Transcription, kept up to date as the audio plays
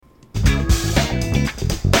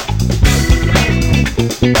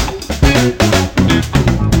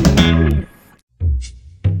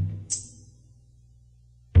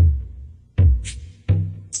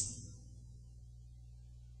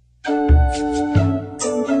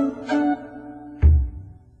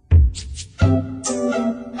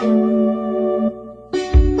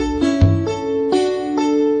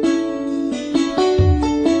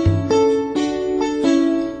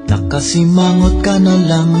Simangot ka na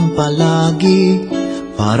lang palagi,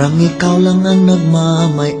 parang ikaw lang ang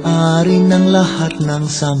nagmamay-ari ng lahat ng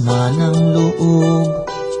sama ng loob.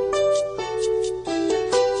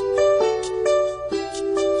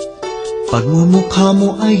 Pagmumukha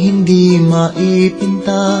mo ay hindi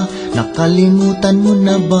maipinta, nakalimutan mo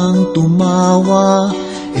na bang tumawa?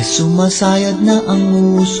 Sumasayad na ang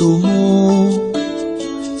nguso mo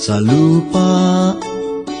sa lupa.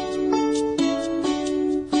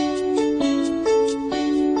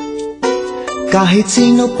 Kahit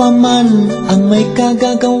sino pa man ang may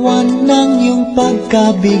kagagawan ng iyong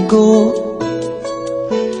pagkabigo,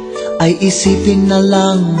 ay isipin na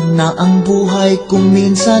lang na ang buhay kung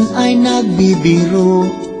minsan ay nagbibiro.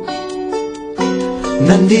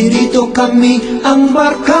 Nandirito kami, ang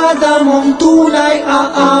barkada mong tunay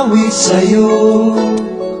aawit sa'yo.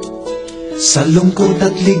 Sa lungkot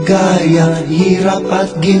at ligaya, hirap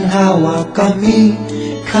at ginhawa, kami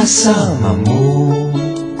kasama mo.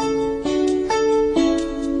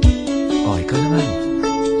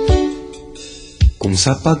 Kung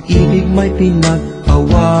sa pag-ibig may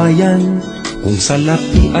pinag-awayan, kung sa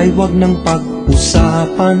lapi ay wag nang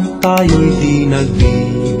pag-usapan, tayo'y di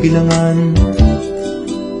nagbibilangan.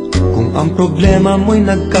 Kung ang problema mo'y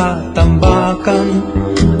nagkatambakan,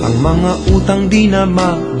 ang mga utang di na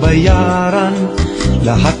mabayaran,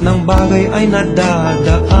 lahat ng bagay ay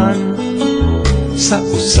nadadaan sa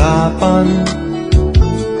usapan.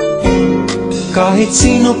 Kahit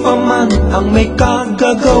sino pa man ang may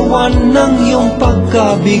kagagawan ng iyong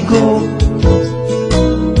pagkabigo,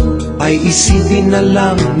 ay isipin na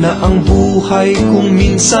lang na ang buhay kung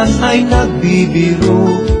minsan ay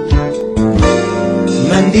nagbibiro.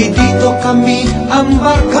 Nandito kami, ang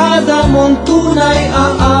barkada mong tunay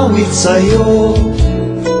aawit sa'yo.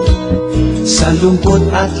 Sa lungkot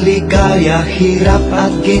at ligaya, hirap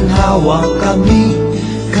at ginhawa, kami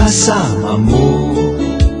kasama mo.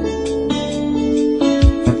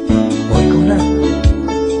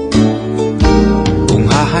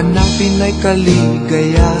 Hanapin ay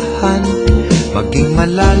kaligayahan, maging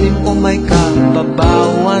malalim o may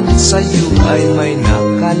kababawan, sa'yo ay may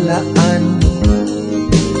nakalaan.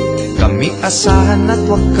 Kami asahan at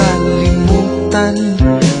huwag kalimutan,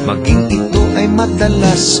 maging ito ay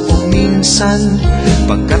madalas o minsan,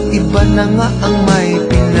 pagkat iba na nga ang may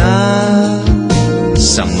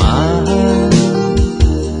pinasamahan.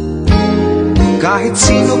 Kahit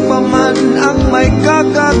sino pa man ang may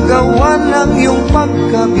kagagawa ng iyong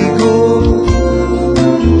pagkabigo,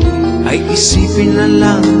 ay isipin na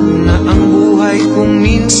lang na ang buhay kung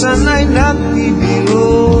minsan ay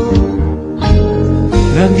nagbibiro.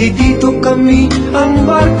 Nandito kami, ang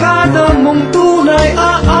barkada mong tunay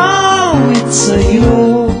aawit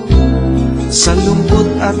sa'yo. Sa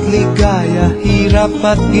lungkot at ligaya, hirap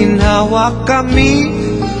at ginhawa, kami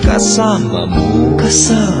kasama mo.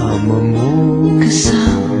 Kasama mo.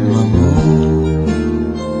 Kasama mo.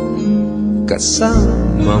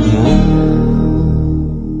 Kasama mo.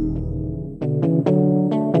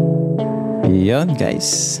 Yun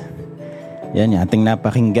guys, yan yung ating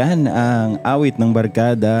napakinggan, ang awit ng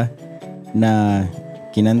Barkada na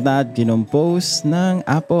kinanta at kinompose ng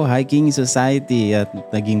Apo Hiking Society at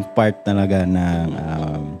naging part talaga ng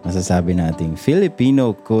masasabi nating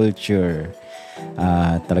Filipino culture.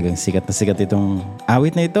 Talagang sikat na sikat itong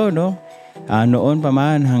awit na ito, no? Noon pa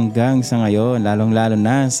man hanggang sa ngayon, lalong-lalo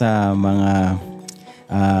na sa mga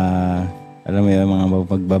alam mo yun, mga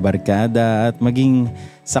magbabarkada at maging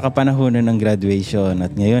sa kapanahonan ng graduation.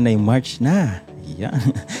 At ngayon ay March na. Yeah.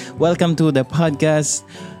 Welcome to the podcast.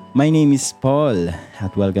 My name is Paul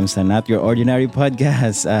at welcome sa Not Your Ordinary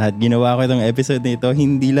Podcast. At ginawa ko itong episode na ito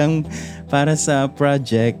hindi lang para sa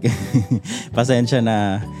project. Pasensya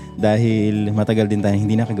na dahil matagal din tayo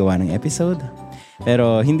hindi nakagawa ng episode.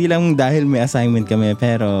 Pero hindi lang dahil may assignment kami,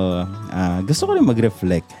 pero gusto ko rin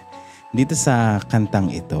mag-reflect dito sa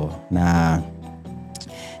kantang ito na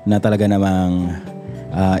talaga namang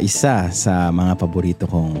isa sa mga paborito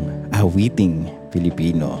kong awiting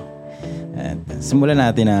Pilipino. At simulan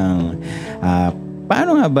natin ang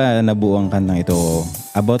paano nga ba nabuo ang kantang ito?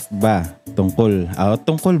 About ba?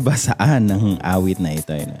 Tungkol ba saan ang awit na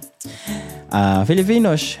ito?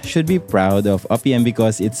 Filipinos should be proud of OPM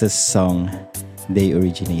because it's a song they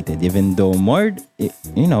originated. Even though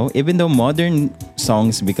modern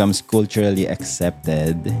songs becomes culturally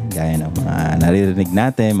accepted, gaya ng mga naririnig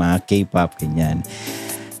natin, mga K-pop, ganyan,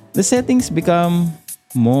 the settings become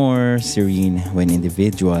more serene when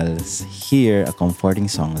individuals hear a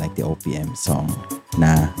comforting song like the OPM song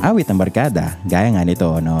na awit ng Barkada, gaya nga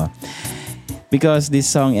nito, no? Because this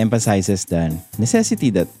song emphasizes the necessity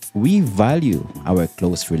that we value our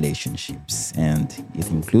close relationships, and it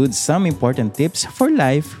includes some important tips for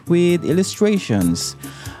life with illustrations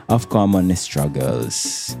of common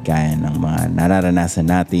struggles, gaya ng mga nararanasan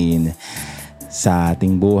natin sa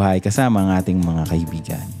ating buhay kasama ang ating mga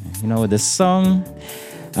kaibigan. The song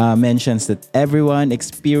mentions that everyone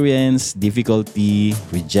experience difficulty,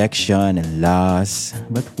 rejection, and loss,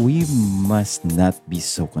 but we must not be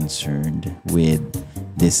so concerned with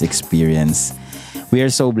this experience. We are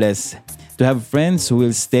so blessed to have friends who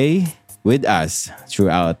will stay with us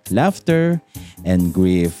throughout laughter and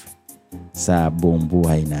grief sa buong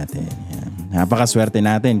buhay natin. Yan. Napakaswerte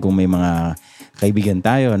natin kung may mga kaibigan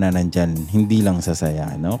tayo na nandyan, hindi lang sa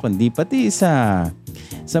saya, kundi pati sa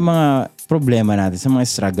mga problema natin, sa mga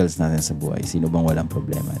struggles natin sa buhay. Sino bang walang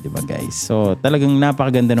problema, di ba guys? So talagang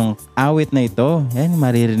napakaganda ng awit na ito. Yan,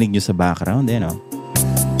 maririnig nyo sa background. Ayan.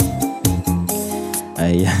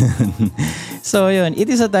 So yun, it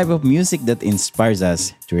is a type of music that inspires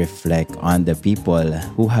us to reflect on the people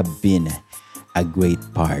who have been a great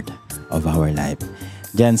part of our life.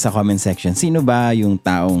 Diyan sa comment section, sino ba yung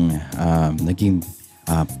taong naging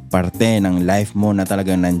parte ng life mo na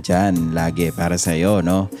talagang nandyan lagi para sa iyo,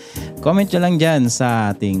 Comment nyo lang dyan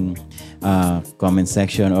sa ating comment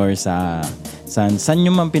section or saan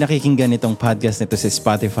nyo man pinakikinggan itong podcast nito sa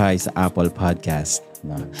Spotify, sa Apple Podcast.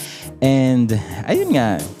 And ayun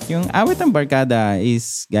nga, yung awit ng Barkada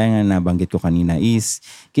is, gaya nga nabanggit ko kanina, is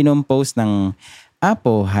kinompose ng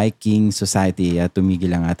Apo Hiking Society. At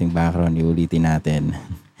tumigil ang ating background, iulitin natin.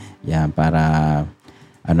 Yan, para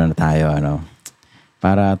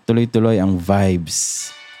para tuloy-tuloy ang vibes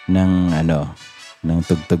ng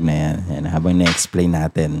tugtog na yan habang na-explain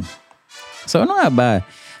natin. So ano nga ba?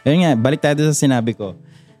 Ayun nga, balik tayo sa sinabi ko.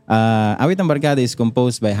 Awit ng Barkada is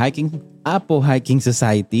composed by Apo Hiking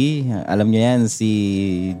Society. Alam niyo yan, si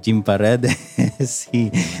Jim Paredes.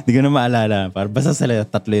 Hindi ko na maalala. Basta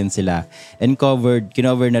tatlo yun sila. And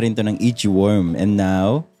kinover na rin to ng Itchy Worm. And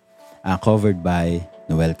now, covered by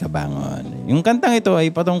Noel Cabangon. Yung kantang ito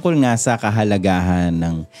ay patungkol nga sa kahalagahan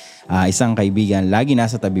ng isang kaibigan. Lagi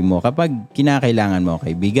nasa tabi mo kapag kinakailangan mo,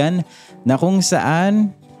 kaibigan, na kung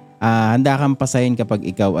saan handa kang pasahin kapag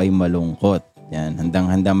ikaw ay malungkot. Yan,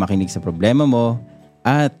 handang-handa makinig sa problema mo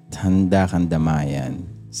at handa kang damayan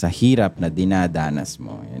sa hirap na dinadanas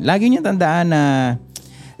mo. Yan. Lagi niyo tandaan na,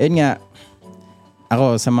 yun nga,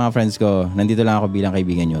 ako sa mga friends ko, nandito lang ako bilang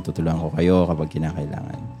kaibigan niyo, tutulungan ko kayo kapag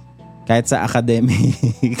kinakailangan. Kahit sa academy,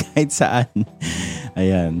 kahit saan.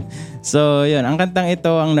 Ayan. So, yun, ang kantang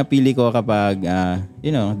ito ang napili ko kapag,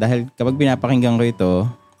 dahil kapag pinapakinggan ko ito,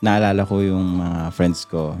 naalala ko yung mga friends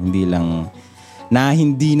ko, hindi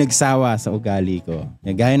nagsawa sa ugali ko.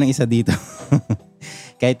 Gaya ng isa dito.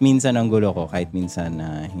 Kahit minsan ang gulo ko, kahit minsan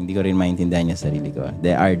hindi ko rin maintindihan yung sarili ko.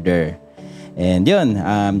 They are there. And yun,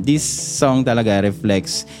 this song talaga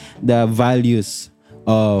reflects the values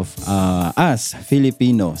of us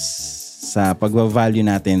Filipinos sa pagva-value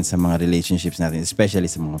natin sa mga relationships natin,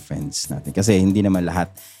 especially sa mga friends natin. Kasi hindi naman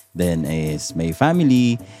lahat then is may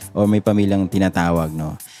family or may pamilyang tinatawag,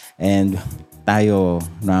 And tayo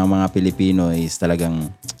na mga Pilipino is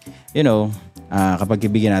talagang, kapag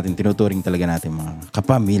ibigyan natin, tinuturing talaga natin mga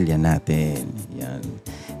kapamilya natin. Yan.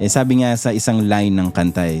 Sabi nga sa isang line ng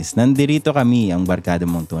kanta is, nandirito kami, ang barkada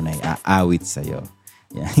mong tunay, aawit sa'yo.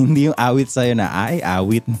 Yan. Hindi yung awit sa'yo na,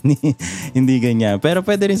 awit. Hindi ganyan. Pero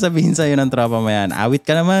pwede rin sabihin sa'yo ng tropa mo yan, awit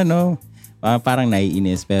ka naman, parang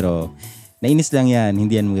naiinis, pero nainis lang yan.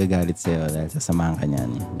 Hindi yan magagalit sa'yo dahil sasamahan ka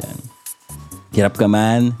niyan. Yan. Hirap ka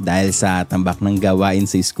man dahil sa tambak ng gawain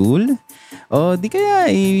sa school? O di kaya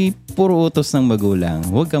puro utos ng magulang?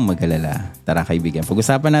 Huwag kang mag-alala. Tara kaibigan,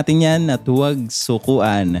 pag-usapan natin yan at huwag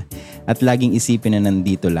sukuan. At laging isipin na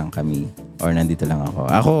nandito lang kami. Or nandito lang ako.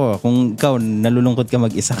 Ako, kung ikaw nalulungkot ka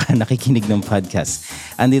mag-isa ka nakikinig ng podcast,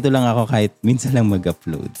 andito lang ako kahit minsan lang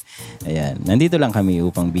mag-upload. Ayan, nandito lang kami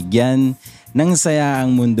upang bigyan ng saya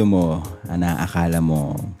ang mundo mo na akala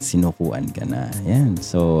mo sinukuan ka na. Ayan,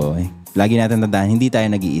 so lagi natin tandaan, hindi tayo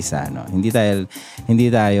nag-iisa,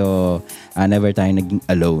 Hindi tayo never tayo naging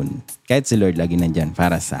alone. Kahit si Lord lagi nandyan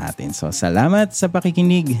para sa atin. So, salamat sa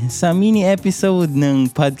pakikinig sa mini episode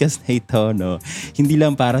ng podcast na ito, Hindi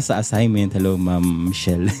lang para sa assignment. Hello, Ma'am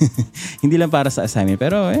Michelle. Hindi lang para sa assignment.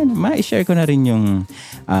 Pero, ma-share ko na rin yung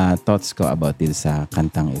thoughts ko about it sa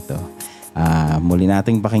kantang ito. Muli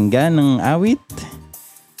nating pakinggan ng awit.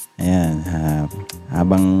 Ayan,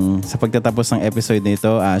 habang sa pagtatapos ng episode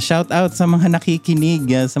nito, shout out sa mga nakikinig,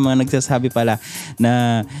 sa mga nagsasabi pala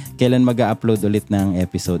na kailan mag-upload ulit ng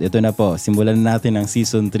episode. Ito na po, simulan natin ang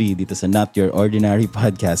season 3 dito sa Not Your Ordinary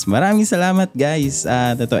Podcast. Maraming salamat guys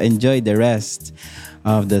at ito, enjoy the rest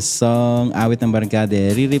of the song Awit ng Barkada.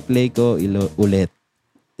 Re-replay ko ulit.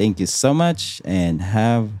 Thank you so much and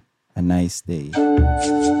have a nice day.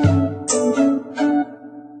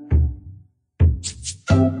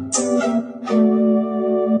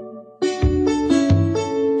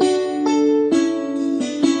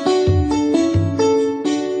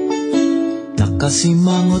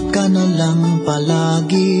 Nakasimangot ka na lang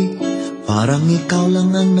palagi, parang ikaw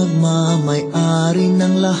lang ang nagmamay-ari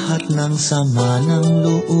ng lahat ng sama ng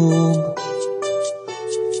loob.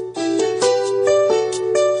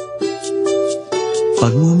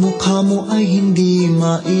 Pagmumukha mo ay hindi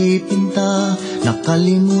maipinta,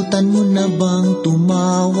 nakalimutan mo na bang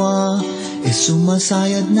tumawa,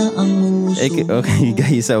 sumasayad na ang muso. Okay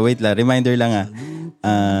guys, wait lang, reminder lang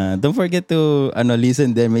don't forget to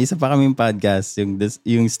listen din. May isa pa kaming podcast,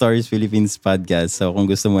 yung Stories Philippines podcast. So kung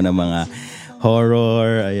gusto mo ng mga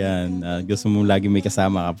horror, ayan, gusto mo lagi may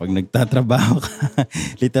kasama ka pag nagtatrabaho ka,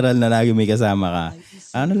 literal na lagi may kasama ka,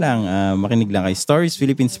 makinig lang kay Stories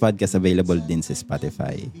Philippines podcast, available din sa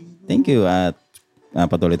Spotify. Thank you at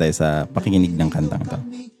patuloy tayo sa pakikinig ng kantang to.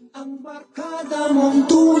 Ang barkada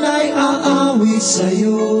mong tunay aawit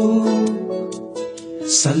sa'yo,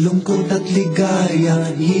 sa lungkot at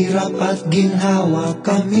ligaya, hirap at ginhawa,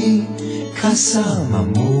 kami kasama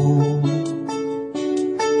mo.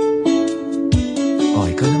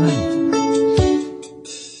 Ikaw naman.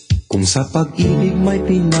 Kung sa pag-ibig may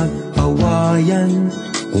pinag-awayan,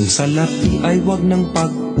 kung sa lapi ay wag ng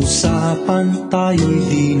pag-usapan, tayo'y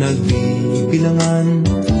di nagbibilangan.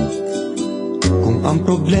 Kung ang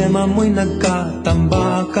problema mo'y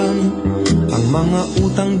nagkatambakan, ang mga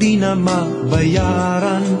utang di na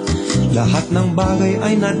mabayaran, lahat ng bagay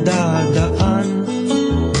ay nadadaan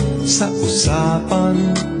sa usapan.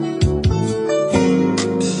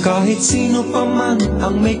 Kahit sino pa man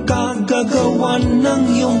ang may kagagawan ng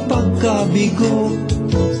iyong pagkabigo,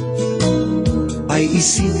 ay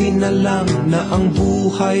isipin na lang na ang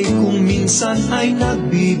buhay kung minsan ay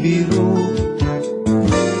nagbibiro.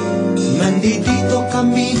 Nandito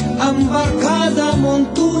kami, ang barkada mong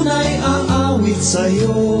tunay aawit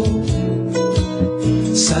sa'yo,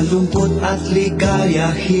 sa lungkot at ligaya,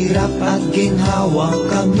 hirap at ginhawa,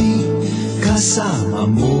 kami kasama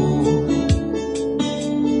mo.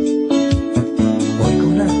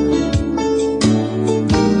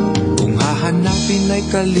 Hanapin ay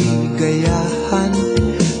kaligayahan,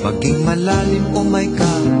 maging malalim o may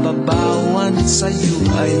kababawan, sa'yo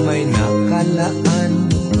ay may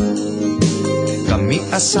nakalaan. Kami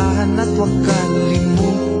asahan at huwag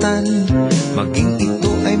kalimutan, maging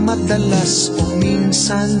ito ay madalas o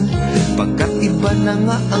minsan, pagkat iba na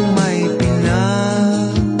nga ang may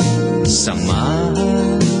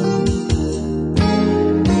pinasamahan.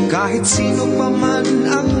 Kahit sino pa man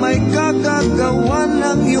ang may kagagawa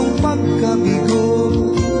ng iyong pagkabigo,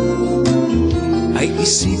 ay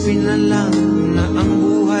isipin na lang na ang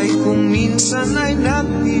buhay kung minsan ay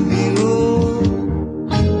nagbibiro.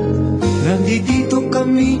 Nandito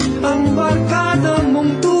kami, ang barkada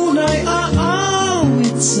mong tunay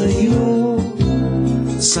aawit sa'yo,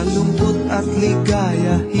 sa lungkot at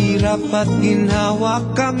ligaya, hirap at ginhawa,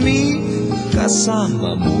 kami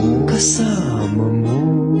kasama mo. Kasama mo.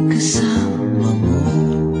 Kasama mo.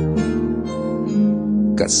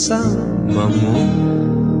 Kasama mo.